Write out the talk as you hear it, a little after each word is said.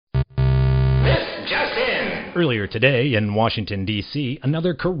Earlier today in Washington, D.C.,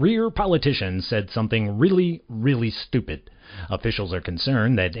 another career politician said something really, really stupid. Officials are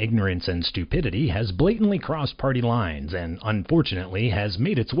concerned that ignorance and stupidity has blatantly crossed party lines and, unfortunately, has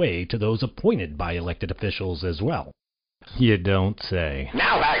made its way to those appointed by elected officials as well. You don't say.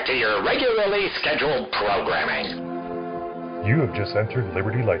 Now back to your regularly scheduled programming. You have just entered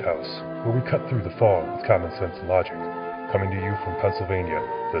Liberty Lighthouse, where we cut through the fog with common sense and logic. Coming to you from Pennsylvania,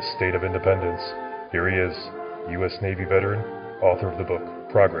 the state of independence, here he is, U.S. Navy veteran, author of the book,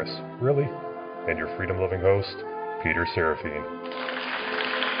 Progress, Really? And your freedom-loving host, Peter Serafine.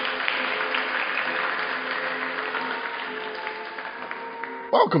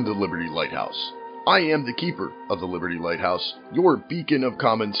 Welcome to Liberty Lighthouse. I am the keeper of the Liberty Lighthouse, your beacon of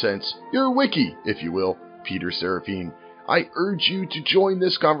common sense, your wiki, if you will, Peter Serafine. I urge you to join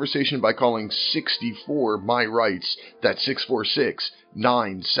this conversation by calling 64 My Rights, that's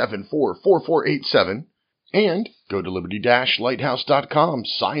 646-974-4487, and go to liberty-lighthouse.com,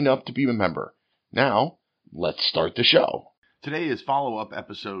 sign up to be a member. Now, let's start the show. Today is follow-up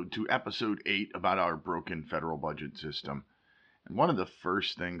episode to episode 8 about our broken federal budget system. And one of the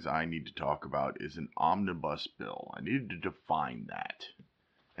first things I need to talk about is an omnibus bill. I needed to define that.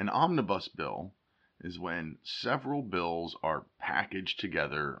 An omnibus bill is when several bills are packaged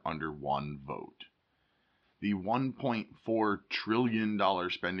together under one vote. The $1.4 trillion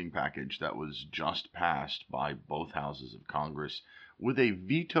spending package that was just passed by both houses of Congress, with a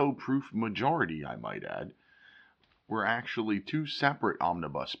veto-proof majority, I might add, were actually two separate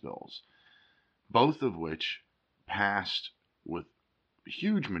omnibus bills, both of which passed with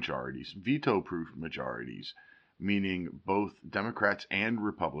huge majorities, veto-proof majorities, meaning both Democrats and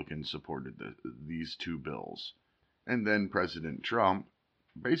Republicans supported these two bills. And then President Trump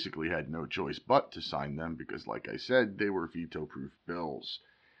basically had no choice but to sign them because, like I said, they were veto-proof bills.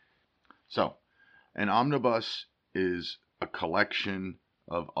 So, an omnibus is a collection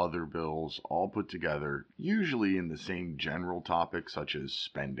of other bills all put together, usually in the same general topic such as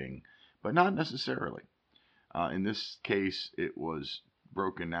spending, but not necessarily. In this case, it was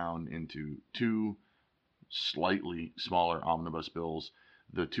broken down into two slightly smaller omnibus bills.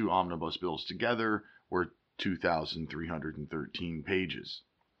 The two omnibus bills together were 2,313 pages.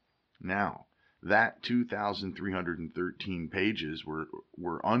 Now, that 2,313 pages were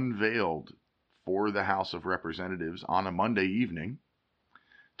unveiled for the House of Representatives on a Monday evening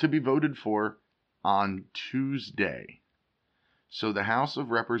to be voted for on Tuesday. So the House of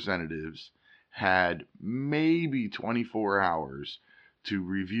Representatives had maybe 24 hours to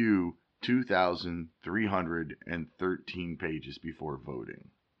review 2,313 pages before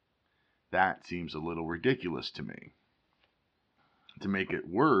voting. That seems a little ridiculous to me. To make it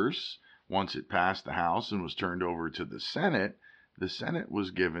worse, once it passed the House and was turned over to the Senate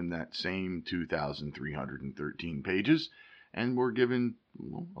was given that same 2,313 pages and were given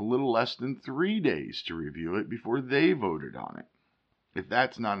a little less than 3 days to review it before they voted on it. If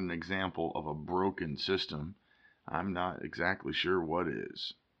that's not an example of a broken system, I'm not exactly sure what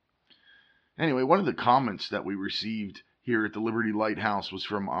is. Anyway, one of the comments that we received here at the Liberty Lighthouse was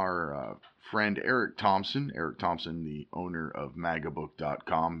from our friend Eric Thompson. Eric Thompson, the owner of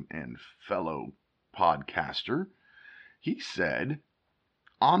magabook.com and fellow podcaster. He said,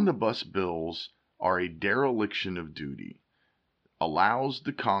 omnibus bills are a dereliction of duty. Allows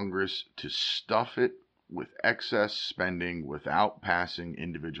the Congress to stuff it with excess spending without passing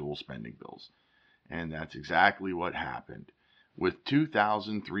individual spending bills. And that's exactly what happened. With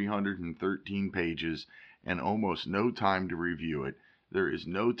 2,313 pages and almost no time to review it, there is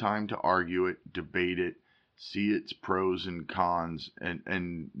no time to argue it, debate it, see its pros and cons,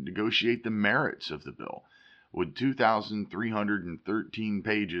 and negotiate the merits of the bill. With 2,313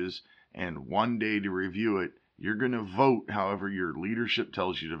 pages and 1 day to review it, you're going to vote however your leadership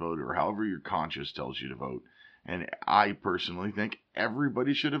tells you to vote or however your conscience tells you to vote. And I personally think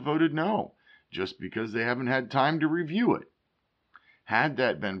everybody should have voted no, just because they haven't had time to review it. Had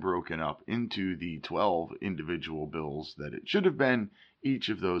that been broken up into the 12 individual bills that it should have been, each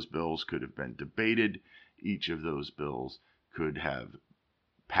of those bills could have been debated. Each of those bills could have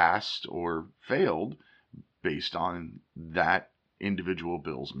passed or failed based on that individual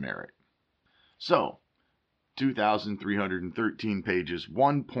bill's merit. So, 2,313 pages,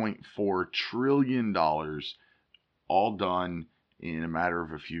 $1.4 trillion, all done in a matter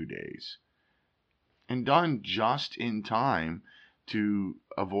of a few days. And done just in time to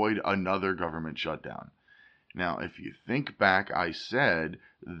avoid another government shutdown. Now, if you think back, I said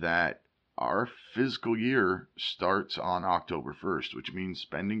that our fiscal year starts on October 1st, which means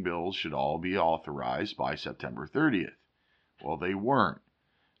spending bills should all be authorized by September 30th. Well, they weren't.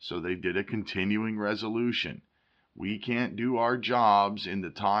 So they did a continuing resolution. We can't do our jobs in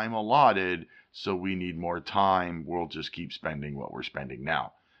the time allotted, so we need more time. We'll just keep spending what we're spending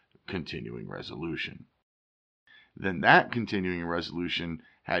now. Continuing resolution. Then that continuing resolution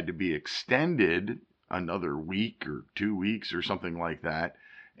had to be extended another week or 2 weeks or something like that,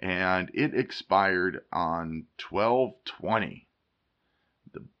 and it expired on 12/20.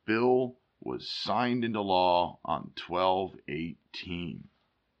 The bill was signed into law on 12/18.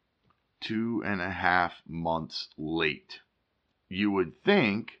 2.5 months late. You would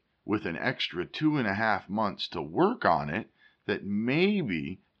think with an extra 2.5 months to work on it that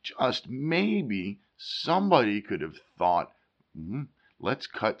maybe, just maybe, somebody could have thought, let's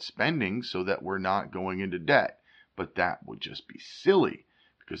cut spending so that we're not going into debt. But that would just be silly,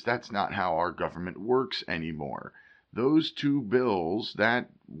 because that's not how our government works anymore. Those two bills, that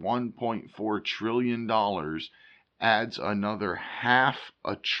 $1.4 trillion, adds another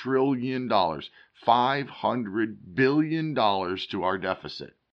 $500 billion, $500 billion to our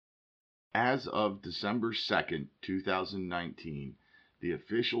deficit. As of December 2nd, 2019, the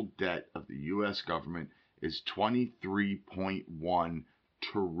official debt of the U.S. government is $23.1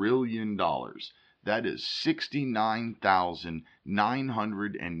 trillion. That is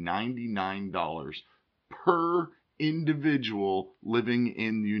 $69,999 per individual living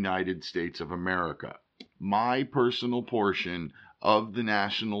in the United States of America. My personal portion of the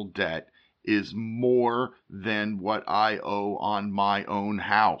national debt is more than what I owe on my own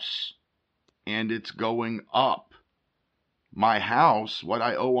house. And it's going up. My house, what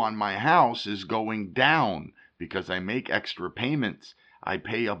I owe on my house, is going down because I make extra payments. I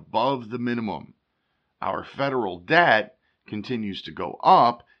pay above the minimum. Our federal debt continues to go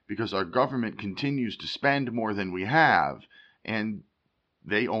up because our government continues to spend more than we have, and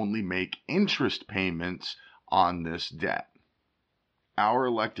they only make interest payments on this debt. Our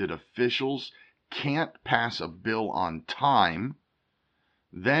elected officials can't pass a bill on time.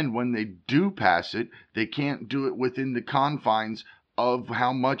 Then when they do pass it, they can't do it within the confines of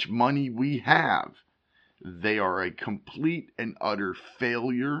how much money we have. They are a complete and utter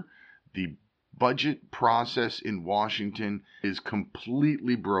failure. The budget process in Washington is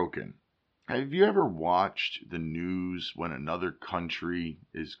completely broken. Have you ever watched the news when another country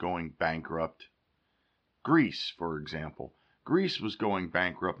is going bankrupt? Greece, for example. Greece was going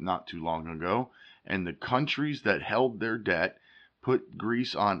bankrupt not too long ago, and the countries that held their debt put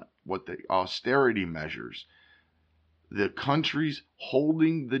Greece on what the austerity measures. The countries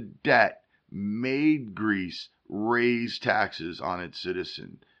holding the debt made Greece raise taxes on its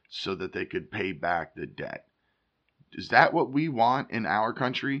citizens so that they could pay back the debt. Is that what we want in our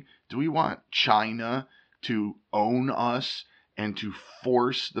country? Do we want China to own us and to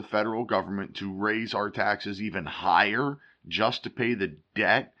force the federal government to raise our taxes even higher just to pay the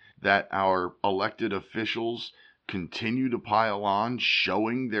debt that our elected officials continue to pile on,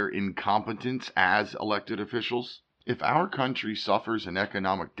 showing their incompetence as elected officials? If our country suffers an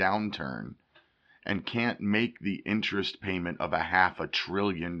economic downturn and can't make the interest payment of $500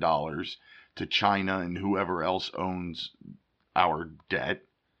 billion to China and whoever else owns our debt,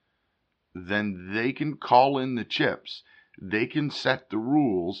 then they can call in the chips. They can set the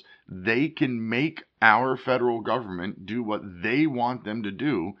rules. They can make our federal government do what they want them to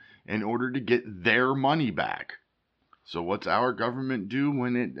do in order to get their money back. So what's our government do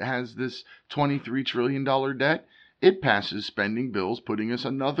when it has this $23 trillion debt? It passes spending bills, putting us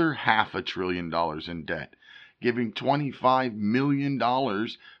another $500 billion in debt, giving $25 million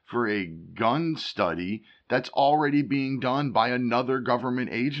for a gun study that's already being done by another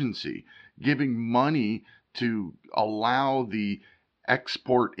government agency, giving money to allow the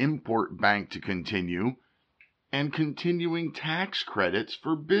Export-Import Bank to continue, and continuing tax credits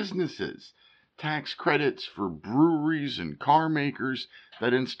for businesses. Tax credits for breweries and car makers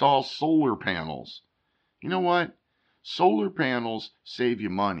that install solar panels. You know what? Solar panels save you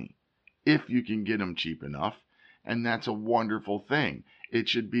money if you can get them cheap enough, and that's a wonderful thing. It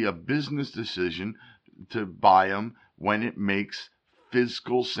should be a business decision to buy them when it makes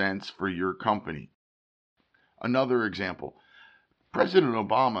fiscal sense for your company. Another example, President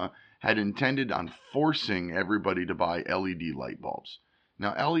Obama had intended on forcing everybody to buy LED light bulbs.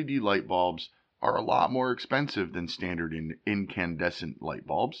 Now, LED light bulbs are a lot more expensive than standard incandescent light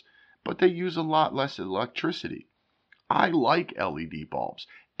bulbs, but they use a lot less electricity. I like LED bulbs.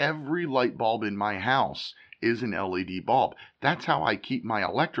 Every light bulb in my house is an LED bulb. That's how I keep my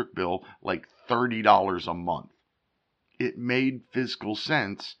electric bill like $30 a month. It made fiscal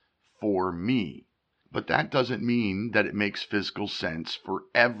sense for me. But that doesn't mean that it makes fiscal sense for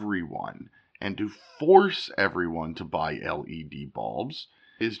everyone. And to force everyone to buy LED bulbs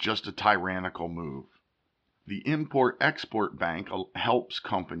is just a tyrannical move. The Import-Export Bank helps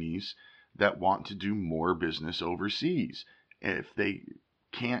companies that want to do more business overseas. If they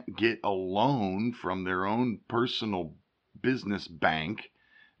can't get a loan from their own personal business bank,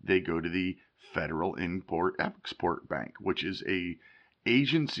 they go to the Federal Import-Export Bank, which is a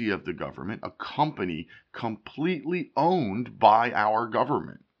agency of the government, a company completely owned by our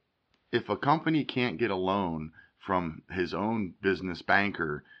government. If a company can't get a loan from his own business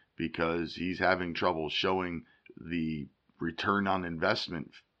banker because he's having trouble showing the return on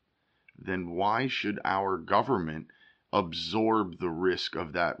investment, then why should our government absorb the risk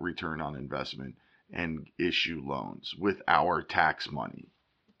of that return on investment and issue loans with our tax money?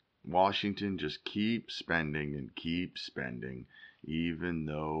 Washington just keeps spending and keeps spending, even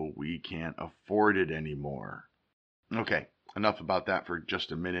though we can't afford it anymore. Okay, enough about that for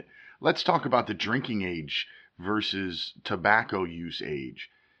just a minute. Let's talk about the drinking age versus tobacco use age.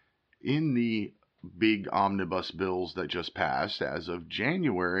 In the big omnibus bills that just passed, as of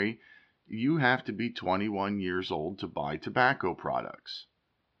January, you have to be 21 years old to buy tobacco products.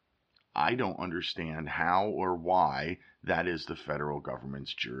 I don't understand how or why that is the federal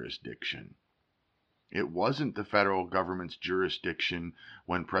government's jurisdiction. It wasn't the federal government's jurisdiction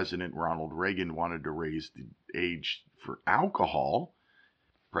when President Ronald Reagan wanted to raise the age for alcohol.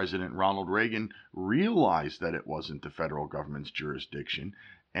 President Ronald Reagan realized that it wasn't the federal government's jurisdiction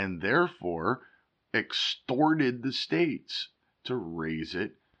and therefore extorted the states to raise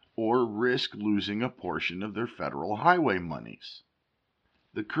it or risk losing a portion of their federal highway monies.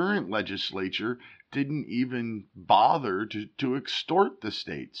 The current legislature didn't even bother to extort the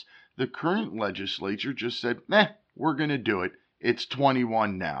states. The current legislature just said, we're going to do it. It's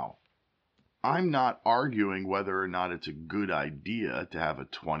 21 now. I'm not arguing whether or not it's a good idea to have a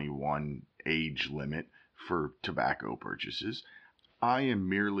 21 age limit for tobacco purchases. I am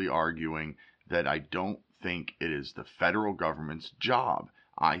merely arguing that I don't think it is the federal government's job.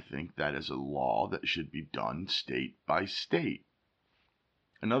 I think that is a law that should be done state by state.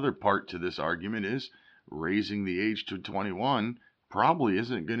 Another part to this argument is raising the age to 21 probably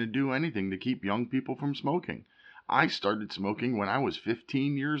isn't going to do anything to keep young people from smoking. I started smoking when I was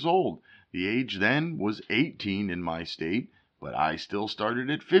 15 years old. The age then was 18 in my state, but I still started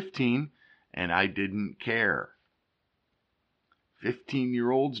at 15 and I didn't care.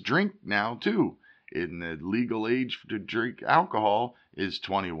 15-year-olds drink now too. In the legal age to drink alcohol is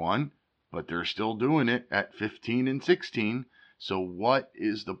 21, but they're still doing it at 15 and 16. So what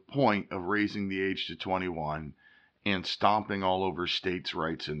is the point of raising the age to 21 and stomping all over states'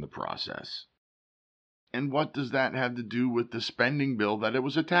 rights in the process? And what does that have to do with the spending bill that it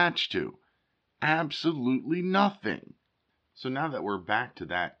was attached to? Absolutely nothing. So now that we're back to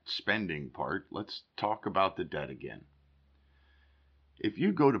that spending part, let's talk about the debt again. If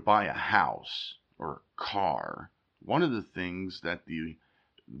you go to buy a house or a car, one of the things that the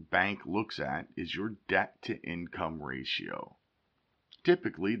bank looks at is your debt to income ratio.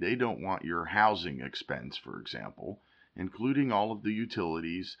 Typically, they don't want your housing expense, for example, including all of the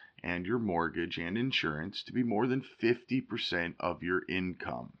utilities and your mortgage and insurance, to be more than 50% of your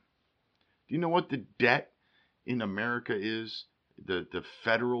income. Do you know what the debt in America is? The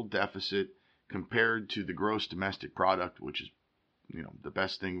federal deficit compared to the gross domestic product, which is the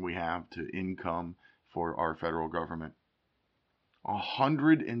best thing we have to income for our federal government.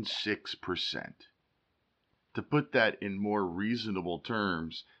 106%. To put that in more reasonable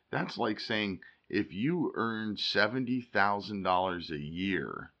terms, that's like saying if you earned $70,000 a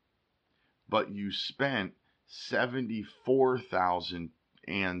year, but you spent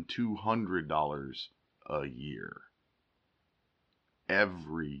 $74,200 a year,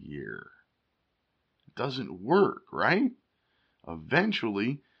 every year. It doesn't work, right?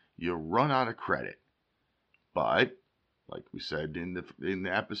 Eventually, you run out of credit. But, like we said in the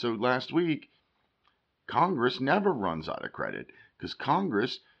episode last week, Congress never runs out of credit because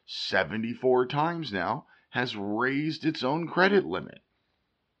Congress 74 times now has raised its own credit limit.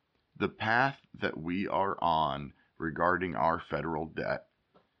 The path that we are on regarding our federal debt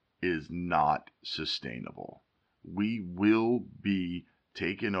is not sustainable. We will be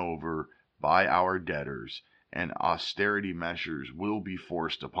taken over by our debtors, and austerity measures will be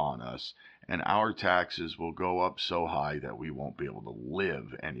forced upon us, and our taxes will go up so high that we won't be able to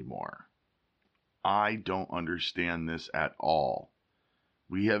live anymore. I don't understand this at all.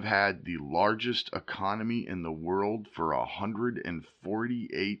 We have had the largest economy in the world for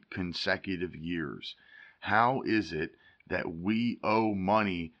 148 consecutive years. How is it that we owe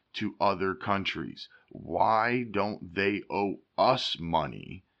money to other countries? Why don't they owe us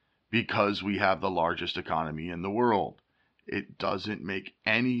money because we have the largest economy in the world? It doesn't make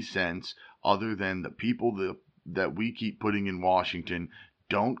any sense other than the people that we keep putting in Washington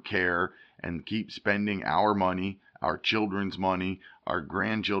don't care and keep spending our money, our children's money, our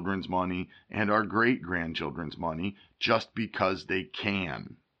grandchildren's money, and our great-grandchildren's money just because they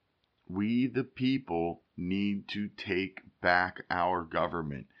can. We, the people, need to take back our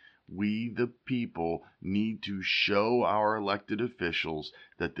government. We, the people, need to show our elected officials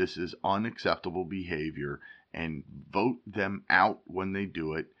that this is unacceptable behavior and vote them out when they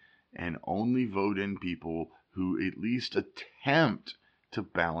do it, and only vote in people who at least attempt to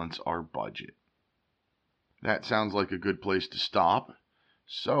balance our budget. That sounds like a good place to stop.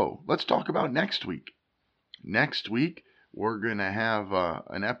 So let's talk about next week. Next week, we're going to have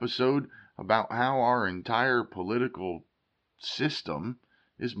an episode about how our entire political system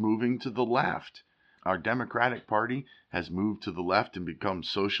is moving to the left. Our Democratic Party has moved to the left and become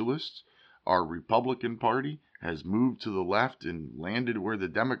socialists. Our Republican Party has moved to the left and landed where the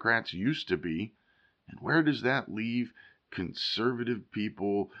Democrats used to be. And where does that leave conservative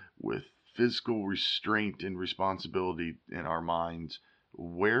people with fiscal restraint and responsibility in our minds?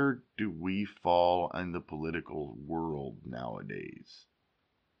 Where do we fall in the political world nowadays?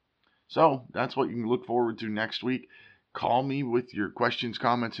 So that's what you can look forward to next week. Call me with your questions,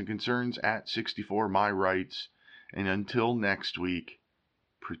 comments, and concerns at 64MyRights. And until next week,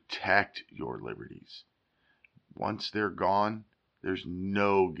 protect your liberties. Once they're gone, there's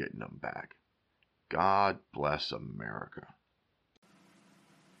no getting them back. God bless America.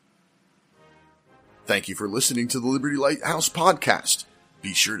 Thank you for listening to the Liberty Lighthouse podcast.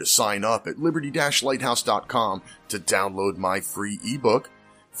 Be sure to sign up at liberty-lighthouse.com to download my free ebook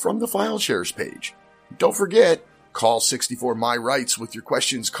from the file shares page. Don't forget, call 64MyRights with your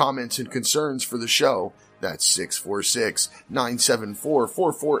questions, comments, and concerns for the show. That's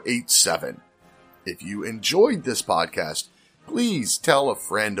 646-974-4487. If you enjoyed this podcast, please tell a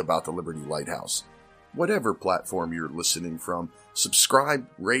friend about the Liberty Lighthouse. Whatever platform you're listening from, subscribe,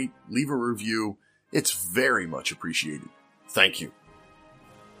 rate, leave a review. It's very much appreciated. Thank you.